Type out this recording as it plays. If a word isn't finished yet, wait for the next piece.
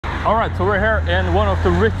Alright, so we're here in one of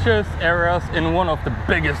the richest areas in one of the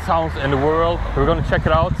biggest towns in the world. We're gonna check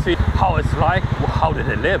it out, see how it's like, how do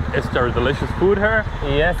they live? Is there delicious food here?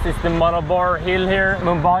 Yes, it's the Malabar Hill here.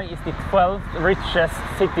 Mumbai is the 12th richest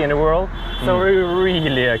city in the world. So we're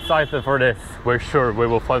really excited for this. We're sure we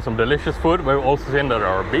will find some delicious food. We've also seen that there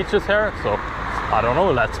are beaches here, so I don't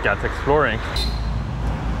know, let's get exploring.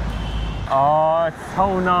 Oh, it's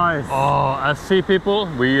so nice. Oh, as sea people,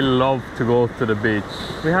 we love to go to the beach.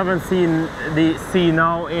 We haven't seen the sea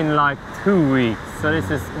now in like 2 weeks, so this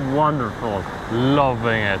is wonderful.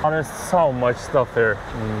 Loving it. Oh, there's so much stuff here.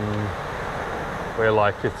 We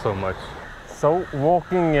like it so much. So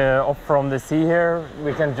walking up from the sea here,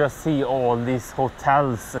 we can just see all these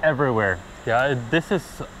hotels everywhere. Yeah, this is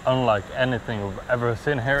unlike anything we've ever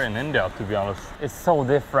seen here in India, to be honest. It's so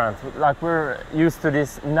different. Like, we're used to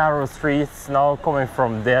these narrow streets now coming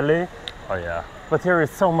from Delhi. Oh yeah. But here is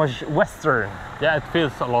so much western. Yeah, it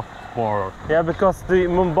feels a lot more. Yeah, because the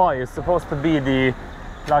Mumbai is supposed to be the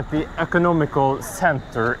economical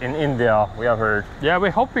center in India, we have heard. Yeah, we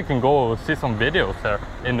hope we can go see some videos there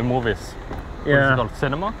in the movies. Yeah. What is it called?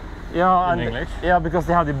 Cinema? Yeah, in English? Yeah, because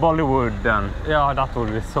they have the Bollywood then. Yeah, that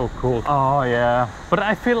would be so cool. Oh yeah. But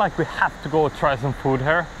I feel like we have to go try some food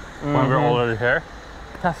here when we're already here.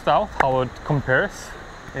 Test out how it compares.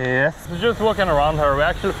 Yes. So just walking around here, we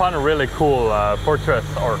actually found a really cool fortress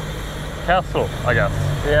or castle, I guess.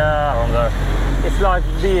 Yeah. Around there. It's like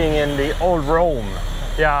being in the old Rome.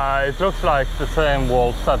 Yeah, it looks like the same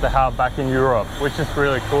walls that they have back in Europe, which is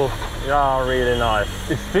really cool. Yeah, really nice.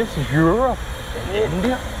 Is this Europe in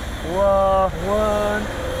India? What?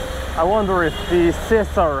 I wonder if the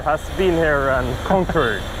Caesar has been here and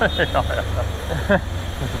conquered.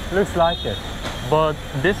 Looks like it. But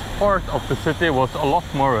this part of the city was a lot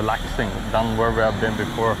more relaxing than where we have been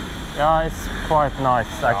before. Yeah, it's quite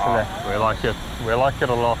nice actually. We like it. We like it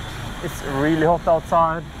a lot. It's really hot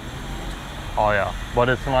outside. Oh yeah, but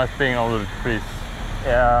it's nice being under the trees.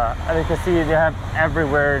 Yeah, and you can see they have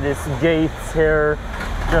everywhere these gates here,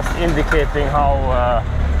 just indicating how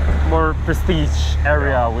more prestige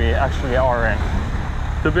area we actually are in.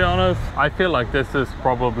 To be honest, I feel like this is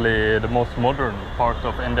probably the most modern part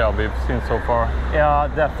of India we've seen so far. Yeah,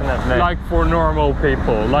 definitely. Like for normal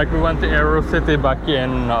people. Like we went to Aero City back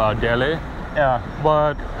in Delhi. Yeah.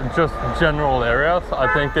 But just general areas, I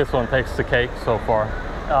think this one takes the cake so far.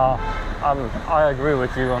 I agree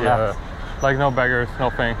with you on that. Like no beggars,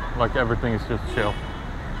 nothing. Like everything is just chill.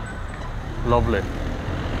 Lovely.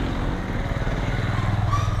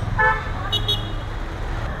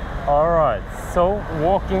 Alright, so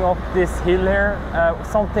walking up this hill here,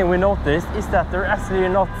 something we noticed is that they're actually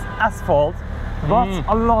not asphalt, but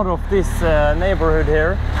a lot of this neighborhood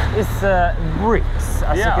here is bricks,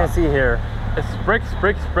 as you can see here. It's bricks.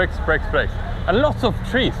 And lots of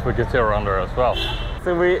trees we can see around there as well.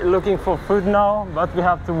 So we're looking for food now, but we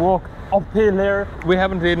have to walk uphill here. We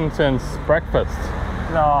haven't eaten since breakfast.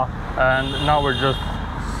 No. And now we're just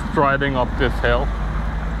striding up this hill.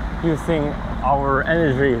 Using our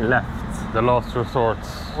energy left. The last resort.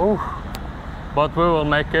 Ooh. But we will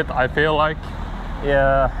make it, I feel like.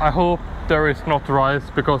 Yeah. I hope there is not rice,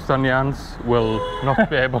 because then Jens will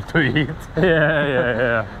not be able to eat.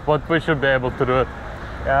 Yeah. But we should be able to do it.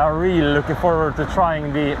 Yeah, I'm really looking forward to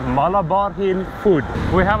trying the Malabar Hill food.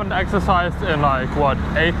 We haven't exercised in like, what,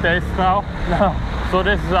 8 days now? No. So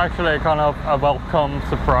this is actually kind of a welcome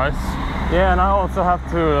surprise. Yeah, and I also have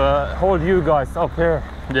to hold you guys up here.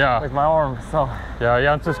 Yeah. With my arm, so. Yeah,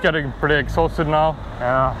 Jens is getting pretty exhausted now.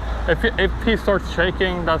 Yeah. If he starts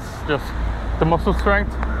shaking, that's just the muscle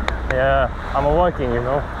strength. Yeah, I'm a Viking, you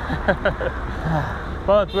know.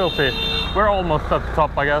 But we'll see. We're almost at the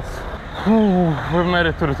top, I guess. We've made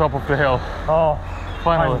it to the top of the hill. Oh,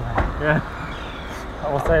 finally. Yeah.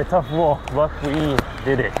 I would say a tough walk, but we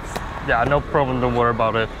did it. Yeah, no problem, don't worry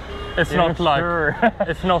about it. It's not like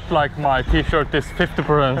it's not like my t-shirt is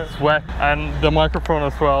 50% sweat, and the microphone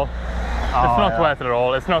as well. It's not wet at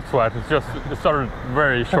all. It's not sweat. It's just it started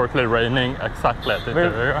very shortly raining exactly at the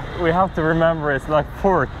area. We have to remember it's like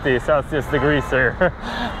 40 Celsius degrees here.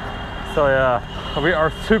 So yeah, we are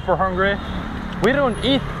super hungry. We don't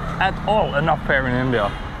eat at all enough here in India.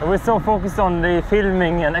 We're so focused on the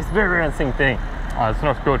filming and experiencing thing. It's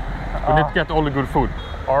not good. We need to get all the good food.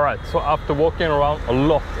 Alright, so after walking around a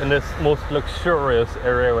lot in this most luxurious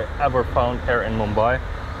area we ever found here in Mumbai,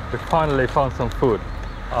 we finally found some food.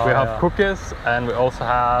 We have cookies, and we also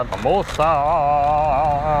have samosa,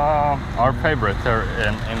 our favorite here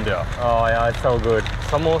in India. Oh yeah, it's so good.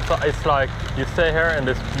 Samosa is like, you stay here in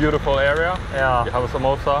this beautiful area, you have a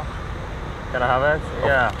samosa. Can I have it?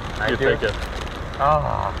 Yeah, you take it.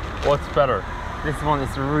 Ah, what's better? This one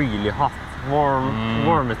is really hot.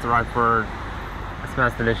 Warm is the right word. It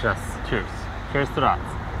smells delicious. Cheers. Cheers to that.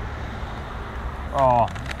 Oh,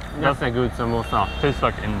 that's a good samosa. Tastes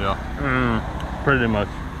like India. Pretty much.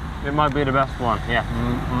 It might be the best one, yeah.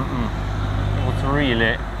 It was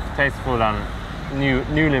really tasteful and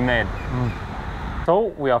newly made.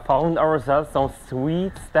 So we have found ourselves some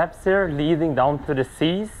sweet steps here leading down to the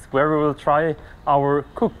seas, where we will try our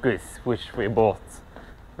cookies, which we bought.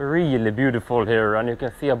 Really beautiful here, and you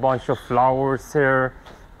can see a bunch of flowers here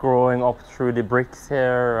growing up through the bricks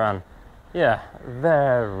here, and yeah,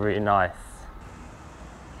 very nice.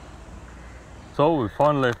 So we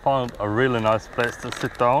finally found a really nice place to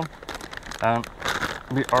sit down, and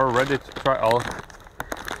we are ready to try out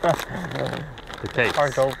the cakes.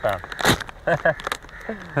 Heart open.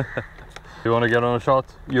 You want to get on a shot?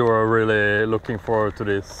 You are really looking forward to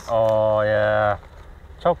this. Oh yeah,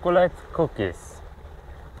 chocolate cookies.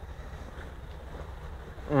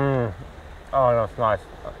 Oh, that's nice.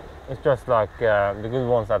 It's just like the good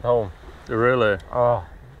ones at home. Really? Oh,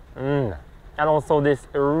 and also this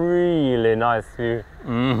really nice view.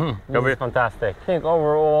 This is fantastic. I think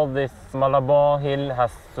overall this Malabar Hill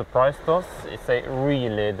has surprised us. It's a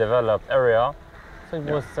really developed area, so it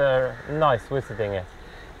was nice visiting it.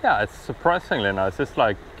 Yeah, it's surprisingly nice. It's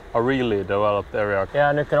like a really developed area. Yeah,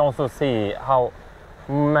 and you can also see how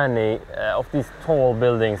many of these tall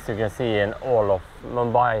buildings you can see in all of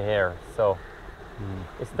Mumbai here. So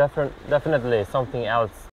it's definitely something else